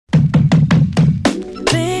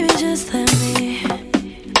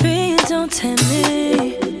tempt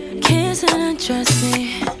me, can't undress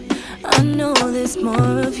me. I know there's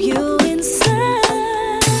more of you inside.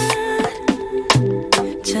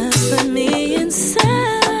 Just let me inside.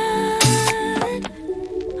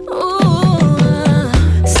 Ooh,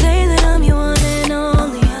 say that I'm your one and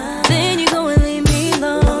only. Then you go and leave me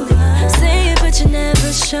lonely. Say it but you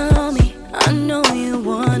never show me. I know you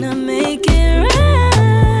wanna make it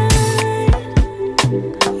right.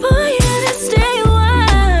 Boy, you gotta stay a while.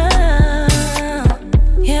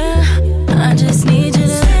 Yeah, I just need you to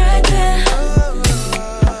stay right there.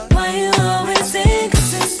 Why you always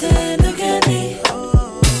inconsistent? Look at me.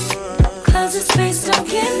 Close the space, don't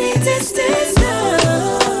give me distance, no.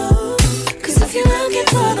 Cause if you're looking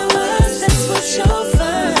for the words, that's what you'll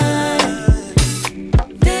find.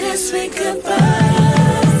 Bittersweet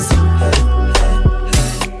goodbyes.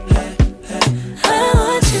 I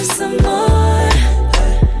want you some more.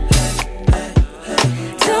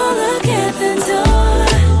 Don't look at the door.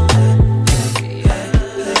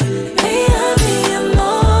 Me, I'll be your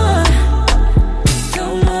more. No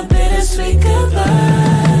more bittersweet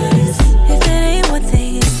goodbyes. If it ain't one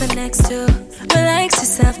thing, it's the next two. Relax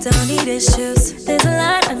yourself, don't need issues. There's a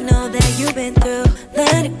lot I know that you've been through.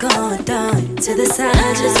 Let it go, down to the side.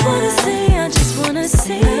 I just wanna see, I just wanna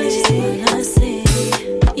see, I just wanna see.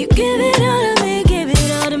 You give it all to me, give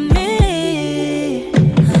it all to me.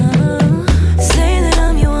 Oh, say that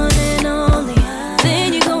I'm your one and only.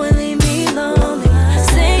 Then you go and leave me lonely.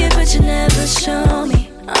 Say it but you never show me.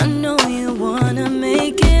 I know you wanna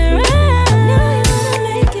make it right. Know you wanna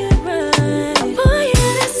make it right. Boy, you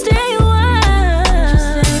gotta stay a while.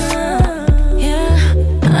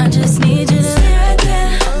 Yeah, I just need you to stay right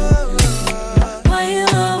there. Why you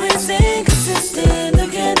always inconsistent?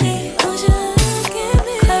 Look at me. Won't you look at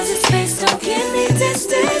me? Close your space, don't give me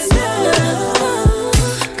distance, no.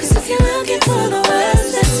 Cause if you're looking for the words,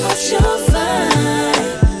 that's what you'll find.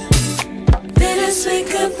 Bittersweet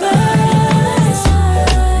goodbyes.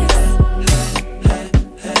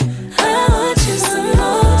 I want you some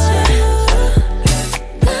more.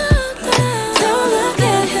 Don't look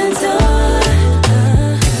at your door.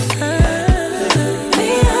 Me,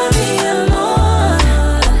 I'll be your more.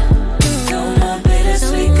 No more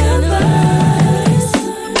bittersweet goodbyes.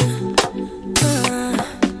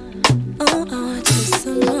 Oh, I want you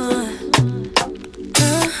some more.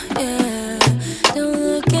 Yeah. Don't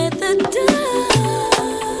look at the door.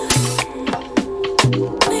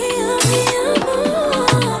 Me, I'll be your more.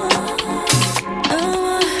 No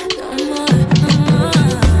more, no more,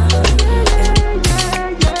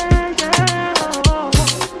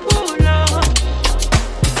 no more.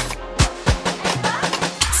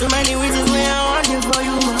 So many reasons why I want it for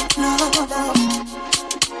you, my love.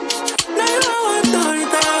 Now you want to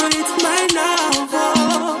return it, my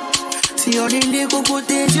love. See all the little good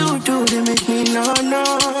things you do, they make me no.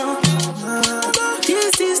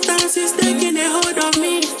 This distance is taking a hold of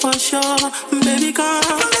me for sure. Baby, come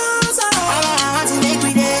closer. All I want to make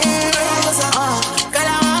me there. Girl,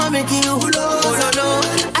 I want to make you. Oh, no.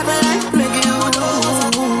 I feel like making you.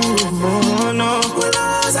 Oh, no.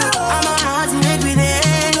 I'm a heart to make me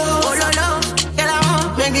there. Oh, no. Girl, I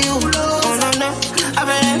want to make you. Oh, no. I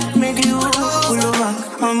feel like making you. Pull over.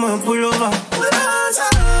 I'm a pull over.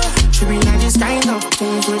 She be like this kind of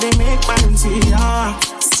things where they make man see ya.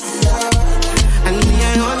 And me, I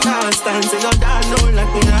understand. Say your dad know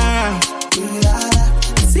like me,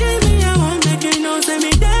 see me, I won't make you know. Say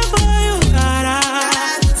me there for you, cara.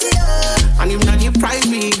 And if not, you price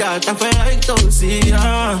me that. I feel like to see ya.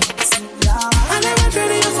 I never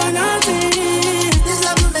traded you for nothing.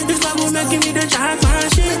 This love will make me the jack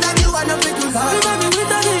machine. Without you, I don't make you love.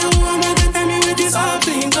 Without you, I'm gonna tell me with this all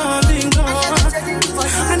bingo.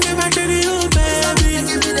 I never traded you, baby.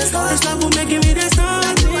 This love will make me the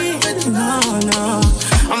something. No.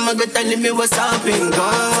 I'ma go telling me what's up, bingo.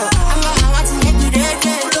 I'ma want to make you there,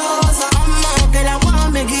 closer. I'ma girl, I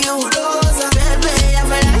wanna make you closer, baby. I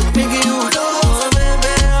feel like making you closer,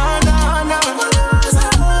 baby. Oh, no.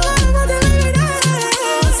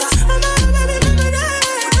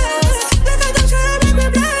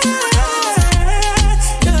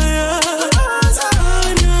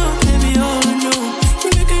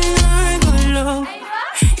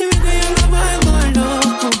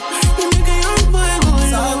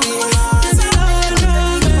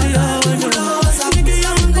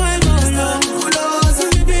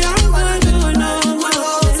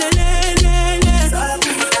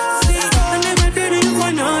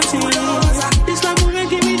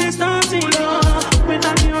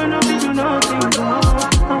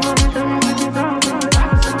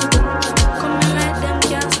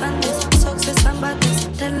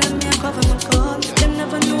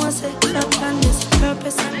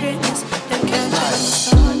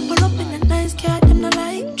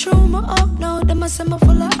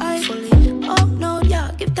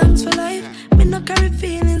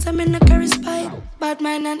 me no carry spite. Bad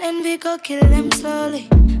mind and envy go kill them slowly.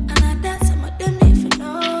 And I dance, some of them need to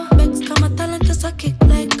know. Begs come a talent just a kick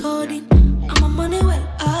like codeine. I'm a money well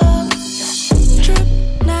up. Trip,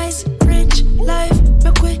 nice, rich, life.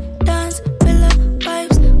 Make we dance, villa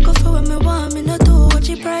vibes. Go for what me want, me no do what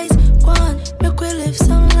you price. Go on, make we live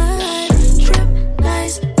some life. Trip,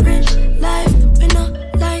 nice, rich, life. We no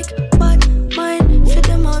like bad mind. Feed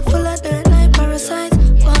them out full of dirt like parasites.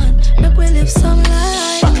 Go on, make we live some life.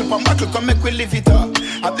 Buckle, come make we live it up.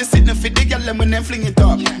 I've been sitting for the girl and we then fling it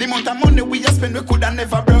up. The amount of money we just spend, we coulda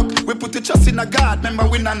never broke. We put the trust in a God, remember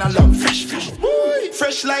we none love.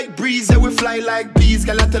 Fresh like breeze, yeah, we fly like bees.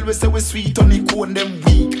 Girl, I tell we say we sweet, honey, cold, them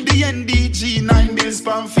weak. The NDG, 9 bills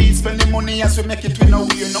per feet. Spend the money as we make it, we know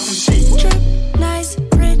we are nothing cheap. Trip, nice,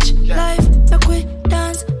 rich, life. Make we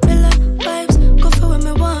dance, villa vibes. Go for what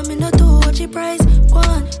me want, me no do what you price. Go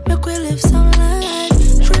on, make we live some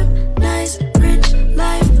life. Trip, nice, rich,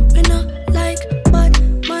 life. We no like bad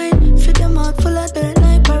mind. Feed them out full of dirt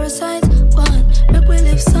like parasites. Go on, make we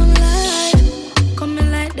live some life.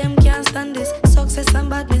 Coming like them can't stand this. Success and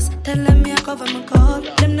badness. Tell them me I cover my call.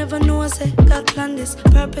 Them never know I say God planned this.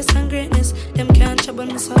 Purpose and greatness. Them can't trouble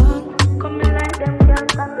my soul. Coming like them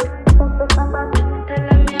can't stand this. Success and badness. Tell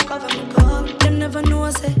them me I cover my call. Them never know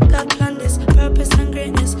I say God planned this. Purpose and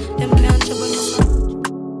greatness. Them can't trouble my soul.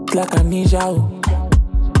 Like a ninja,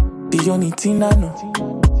 the only thing I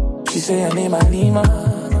know. She say her name Alima.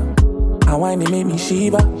 And why it made me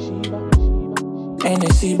Shiba.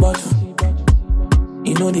 NSC bottle.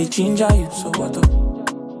 You know they ginger you, so what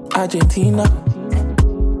up? Argentina,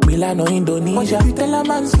 Milano, Indonesia. But if you tell a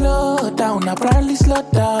man slow down, I probably slow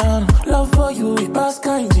down. Love for you, it pass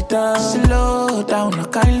Kainji down. Slow down, I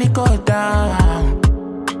kindly go down.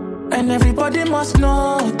 And everybody must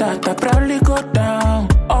know that I probably go down.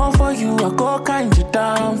 All for you, I go Kainji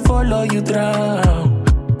down. Follow you drown.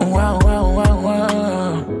 Wow, wow, wow,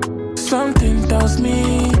 wow. Something tells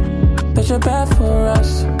me that you're bad for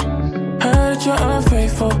us. Heard that you're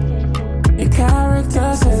unfaithful. Your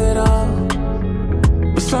character says it all.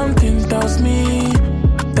 But something tells me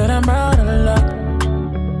that I'm out of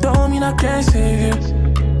luck. Don't mean I can't save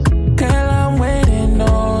you. Girl, I'm waiting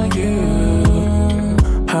on you.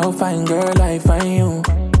 How fine girl I find you.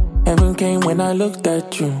 Heaven came when I looked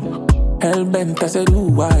at you. Hellbent, I said,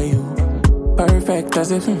 who are you? Perfect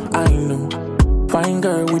as if I know. Fine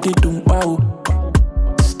girl with it, wow.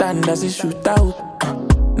 Stand as a shootout.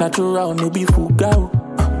 Natural, no be fugal.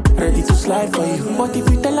 Ready to slide for you. But if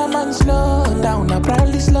you tell a man slow down, I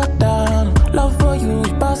probably slow down. Love for you,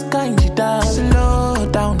 it pass Kainji down. Slow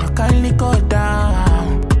down, I kindly go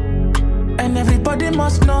down. And everybody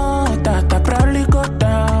must know that I probably go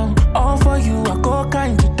down. All for you, I go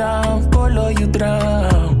Kainji down. Follow you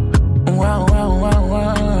drown. Wow, wow, wow,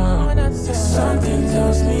 wow. Something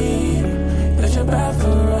tells me that you're bad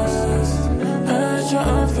for us. Heard you're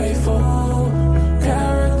unfaithful.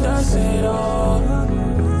 Character said all.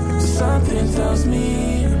 Something tells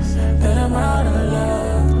me that I'm out of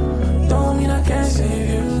love. Don't mean I can't save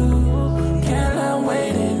you. Can't I'm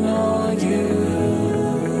waiting on you.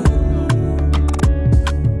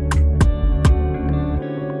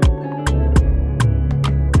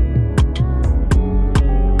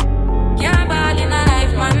 Can't ball in a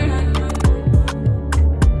life, man.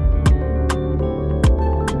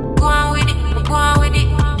 Go on with it, go on with it.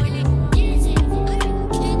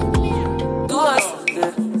 Do us.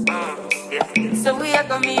 So we are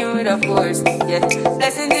coming in with a force, yeah.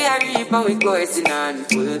 Blessing the reap and we coursing on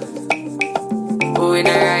full. Oh, we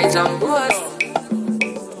not rise and boast.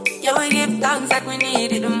 Yeah, we give thanks like we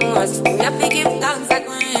need it the most. We have to give thanks like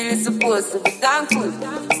we really supposed to be thankful.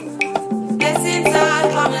 Blessings all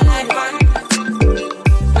for my life, man.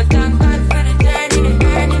 But thank God for the journey, the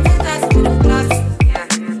earnings, the test, to the plus. Yeah.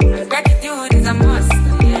 Gratitude is a must.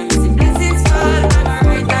 Yeah, blessings fall on my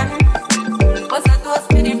right hand. What's a toast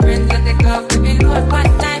to the friends that take off the bill?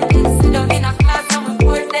 One time, please sit down in a class and we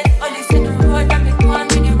board then. Only see the road and me go on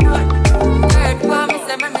with the road. Third for me,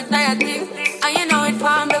 say me tired thing. And you know it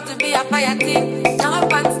formed up to be a fire thing. Now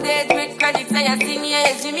up on stage with credits and you sing,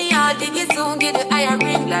 yeah, Jimmy, I'll dig it soon, get the higher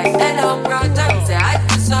ring like hello, brother. Say, I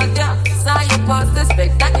just shut down. Saw you post a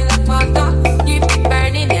spectacular photo. Keep it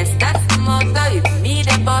burning, yes, that's the motto. If you need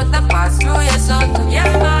a butter, pass through your soul to your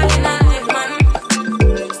ball in a live, man.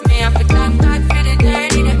 Me have to thank God for the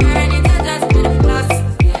journey, the earnings are just to the plus.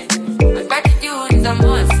 Yeah. And gratitude is a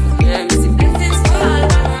must. Yeah, me see blessings fall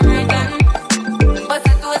on my right hand. But I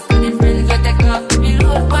toast to the friends that take off the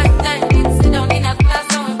below. One time, kids sit down in a class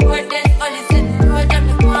and we board then. Only sit the road and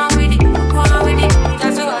me go on with it, go on with it.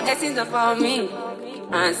 That's what blessings are for me.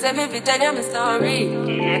 And send me to tell you my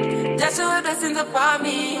story. That's what blessings are for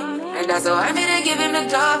me. And that's how I'm gonna give him the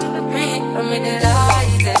top. I'm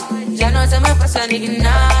delighted. Jah knows I'm a person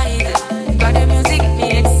ignited. Got the music get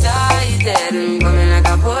me excited. I'm coming like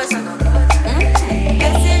a boss.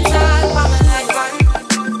 Yes, it's all for my life, man.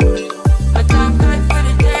 My time good for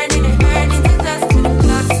the journey, the earnings, the dust to the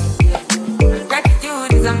clocks.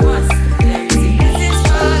 Gratitude is a must. Yes, it's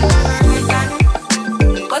all for my right hand.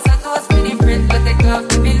 What's a toast for the friends, but they love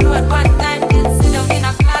to be load one time. Sit down in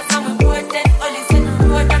a class and we pour ten. Only sit the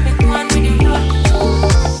road and make one with the road.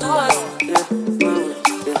 Toast.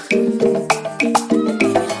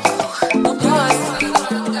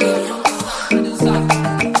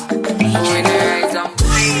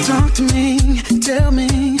 Talk to me, tell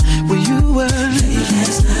me where you were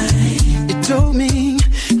last night. You told me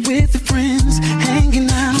with the friends hanging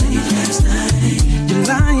out last night. You're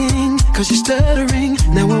lying, cause you're stuttering.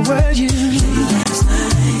 Now where were you last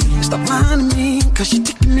night? Stop lying to me, cause you're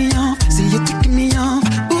ticking me off. See, you're ticking me off.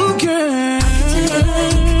 Ooh, girl.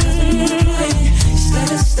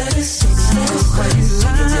 Why you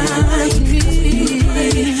lying to me?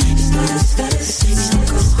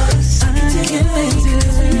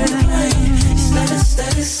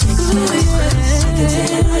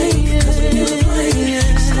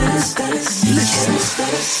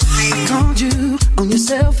 I called you on your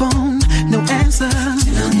cell phone, no answer.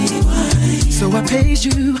 So I paged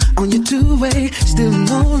you on your two-way, still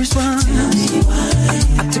no response.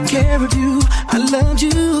 I took care of you, I loved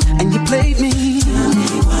you, and you played me.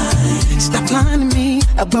 Stop lying to me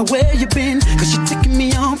about where you've been, cause you're ticking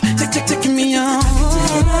me off, ticking me off.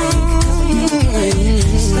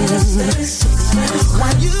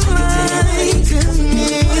 Why you lying to me?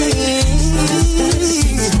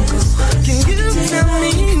 Can you tell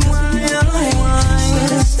me why?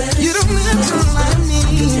 You don't have to lie to me,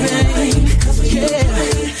 babe. Yeah.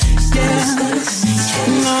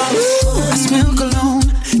 No, I smell cologne,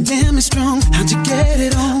 damn it's strong. How'd you get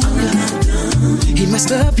it on? He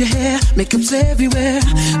messed up your hair, makeup's everywhere.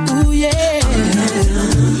 Ooh yeah.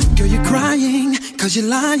 Girl, you're crying, cause you're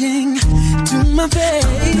lying to my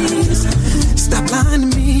face. Stop lying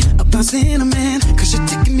to me about seeing a man, cause you're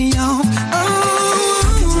ticking me off. Oh,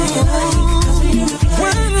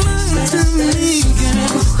 why lie to me,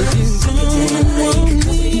 girl? If you don't want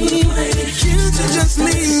me, you should just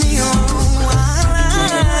leave me alone. Why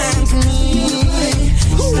lie to me?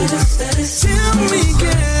 Tell me,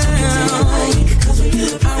 girl,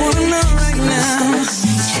 I wanna know right now.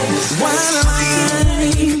 Why lie?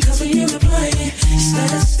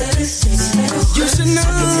 You should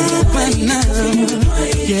know by now.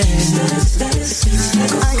 Yeah,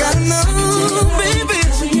 I gotta know, baby.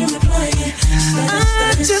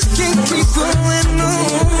 I just can't keep going on,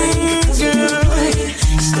 girl.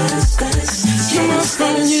 No more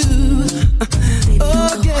from you.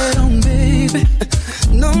 Oh, get on, baby.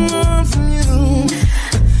 No more from you.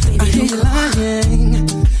 I hear you lying.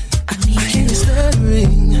 I hear you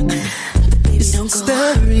stuttering.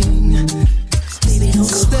 Stuttering.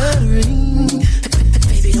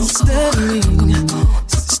 Stuttering.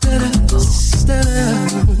 Stutter.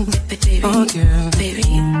 Oh, girl. Baby,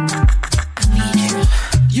 I need you.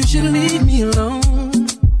 You should leave me alone.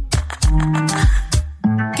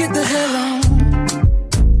 Get the hell on.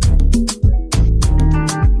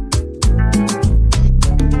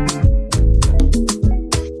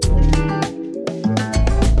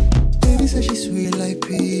 Baby said she's sweet like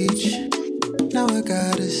peach. Now I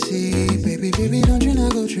gotta see. Baby, don't you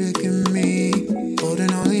not go tricking me.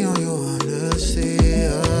 Holding only on your honesty.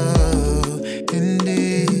 Oh,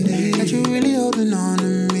 indeed. That you really holding on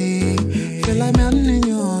to me. Feel like melting in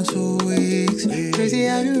your arms for weeks. Crazy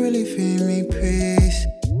how you really feel me peace.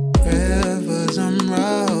 Rivers I'm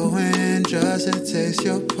rowing just to taste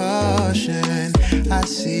your passion. I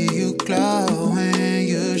see you glowing.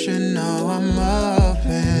 You should know I'm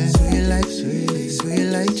open. Sweet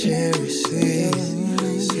like cherry sweet.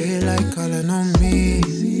 Sweet like calling on me.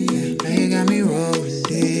 Now you got me rolling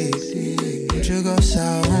deep. Don't you go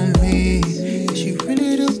sour on me. She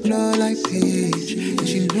really do glow like peach. And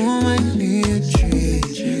she know I might need a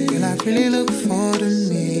treat. Girl, I really look forward to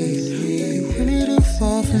me. You really do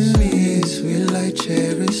fall for me. Sweet like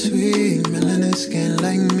cherry sweet. Melanin skin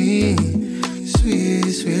like me.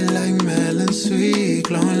 Sweet like melon sweet.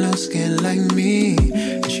 Glowing low skin like me.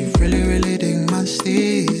 And she really dig my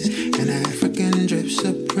steez. And an African drip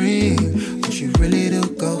supreme. But she really do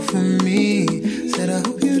go for me. Said I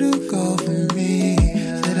hope you do go for me.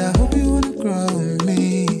 Said I hope you wanna grow with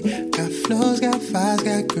me. Got flows, got fires,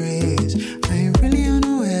 got greens. I ain't really on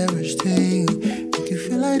no average thing. Make you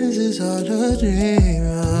feel like this is all a dream.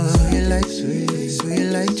 Oh, sweet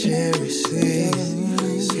like cherry sweet.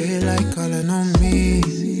 Sweet like calling on me.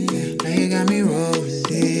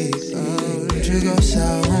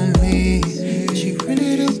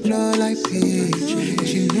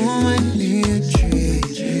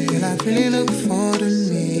 really look forward to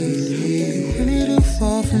me. You really look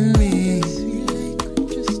forward for me.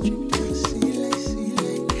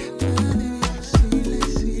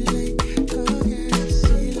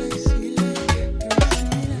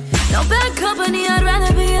 No bad company, I'd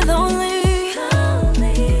rather be lonely.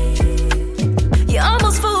 You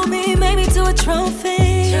almost fooled me, made me to a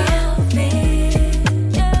trophy.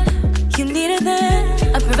 You needed that,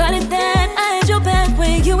 I provided that. I had your back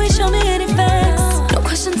when you ain't show me any facts. No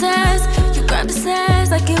questions asked, you grabbed his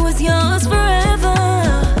ass like it was yours forever.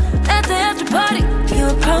 At the after party, you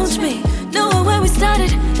approached me, knowing where we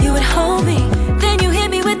started, you would hold me. Then you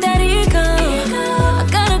hit me with that ego. I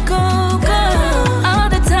gotta go. All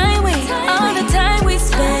the time we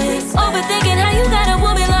spent overthinking how you got a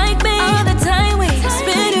woman like me. All the time we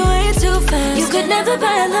spent it way too fast. You could never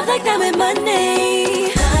buy a love like that with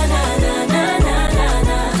money.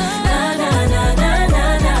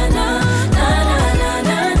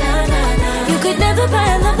 You could never buy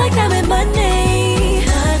a love like that with money.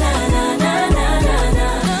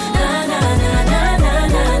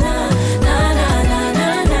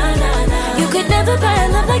 You could never buy a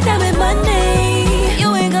love like that with money.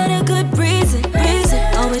 You ain't got a good reason.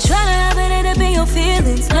 Always trying to have it up in your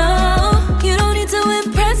feelings. No, you don't need to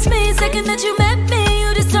impress me. Second that you met me,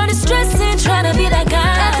 you just started stressing, trying to be that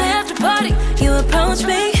guy. At the after party, you approached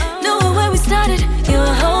me, knowing where we started, you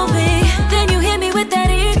would hold me. Then you hit me with that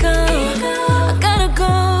ego. I gotta go.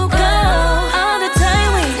 All the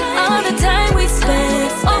time we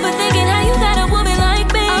spent overthinking how you got a woman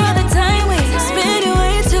like me. All the time we spent it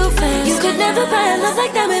way too fast. You could never buy a love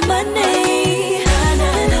like that with money.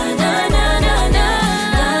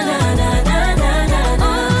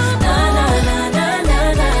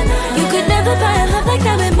 You could never buy a love like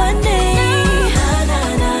that with money.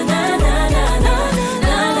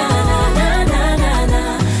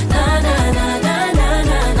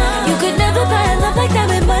 You could never buy a love like that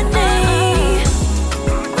with money.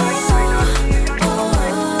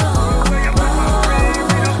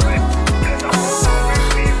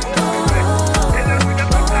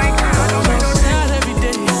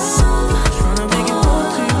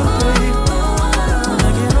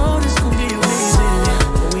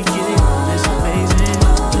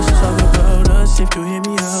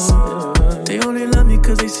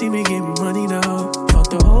 They see me getting money now. Fuck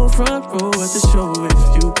the whole front row at the show if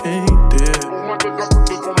you ain't there.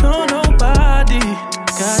 No, nobody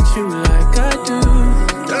got you like I do.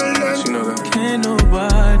 You know that. Can't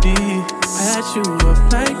nobody patch you up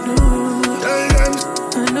like new.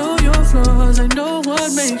 I know your flaws, I know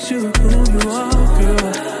what makes you who you are,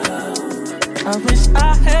 girl. I wish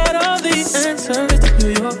I had all the answers to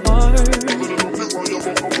your heart.